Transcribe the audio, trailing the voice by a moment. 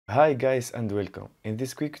Hi guys and welcome. In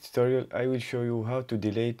this quick tutorial I will show you how to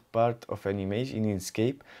delete part of an image in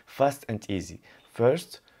Inkscape fast and easy.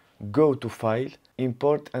 First, go to File,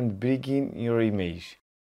 Import and bring in your image.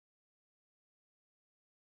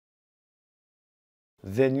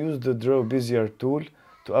 Then use the Draw Bezier tool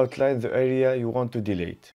to outline the area you want to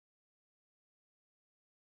delete.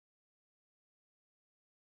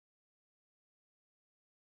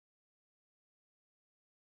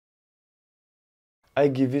 I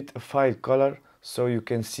give it a file color so you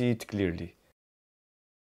can see it clearly.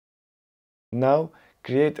 Now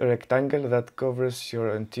create a rectangle that covers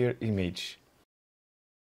your entire image.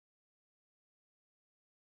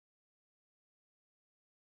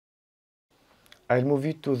 I'll move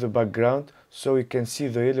it to the background so you can see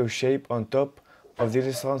the yellow shape on top of the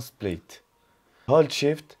reference plate. Hold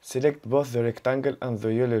Shift, select both the rectangle and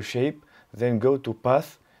the yellow shape, then go to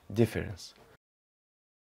Path, Difference.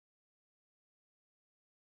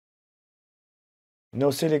 Now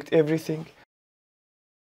select everything,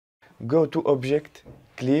 go to Object,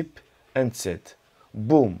 Clip and Set.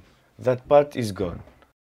 Boom! That part is gone.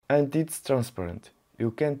 And it's transparent.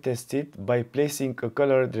 You can test it by placing a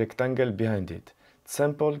colored rectangle behind it.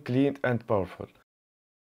 Simple, clean and powerful.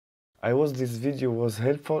 I hope this video was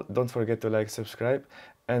helpful. Don't forget to like, subscribe,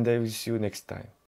 and I will see you next time.